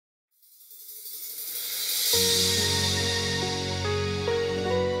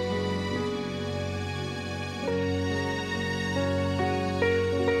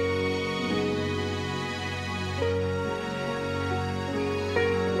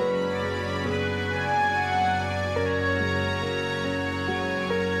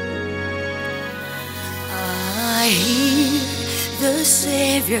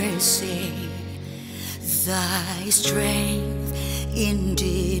Savior say, thy strength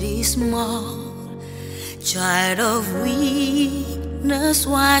indeed is small. Child of weakness,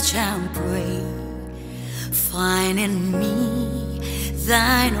 watch and pray. Find in me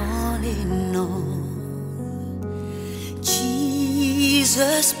thine all in all.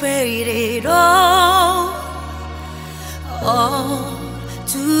 Jesus paid it all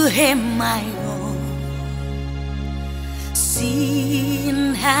to him I owe.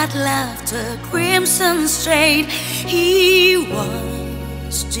 Sin had left a crimson stain. He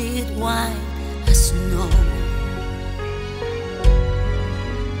washed it white as snow.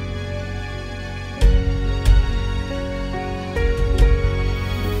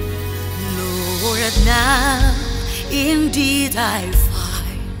 Lord, now indeed I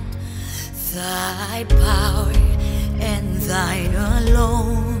find thy power and thine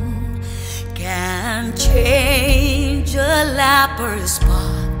alone can change a leper's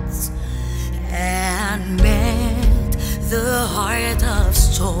spots and melt the heart of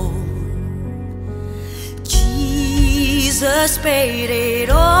stone. Jesus paid it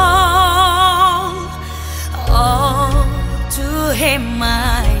all to him I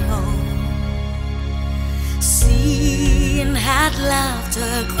owe. Sin had left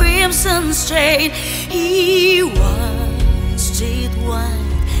a crimson stain. He washed it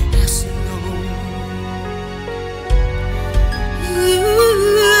white as snow.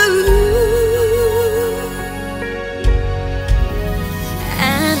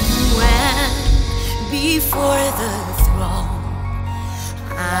 And when before the throne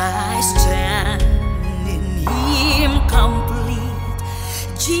I stand in him complete,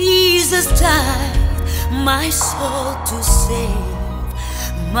 Jesus died my soul to save.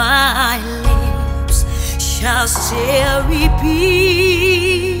 My lips shall still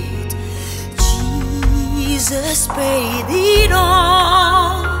repeat, Jesus paid it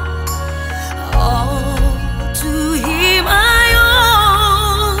all to him I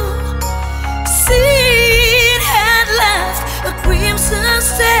owe. Sin had left a crimson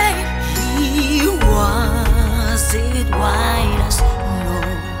stain. He was it white as snow.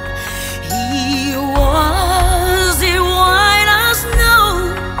 He was it white as snow.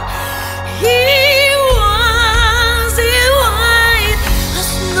 He was it white as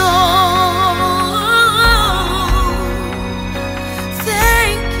snow.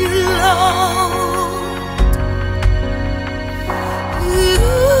 Thank you, Lord.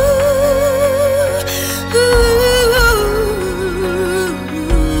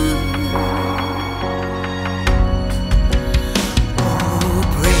 Oh,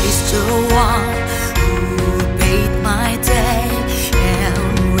 praise the one who paid my debt and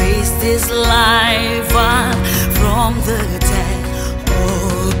raised his life up from the dead.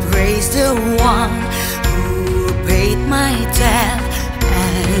 Oh, praise the one who paid my debt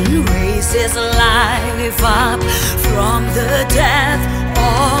and raised his life up from the dead.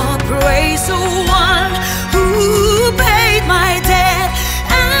 Oh, praise the one who paid my debt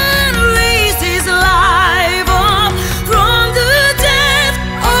and raised his life up from the dead.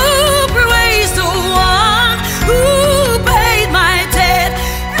 Oh, praise the one who paid my debt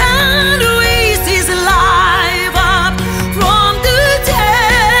and raised his life up from the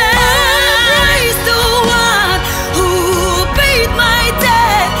dead. Praise the one who paid my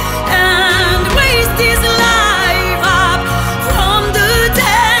debt and raised his life up from the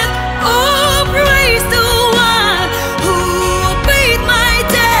dead. Oh, praise the one who paid my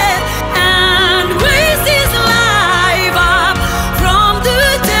debt and raised his life up from the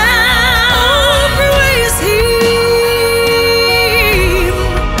dead. Oh, praise him.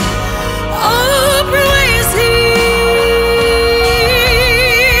 Oh, praise him.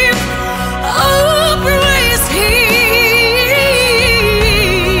 Oh, praise him.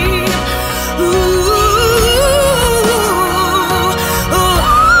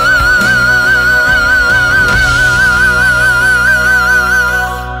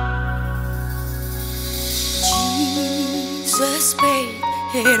 Jesus paid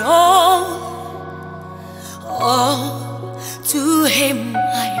it all to him I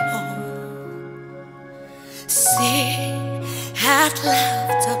owe. Sin had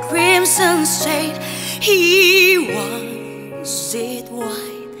left a crimson stain. He was it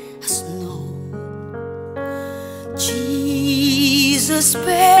white as snow. Jesus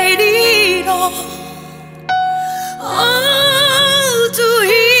paid it all to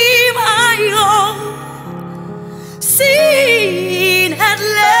him I owe. Sin had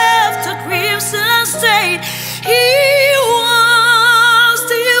left a crimson stain. He was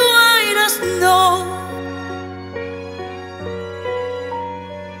still white as snow.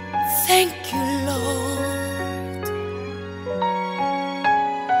 Thank you,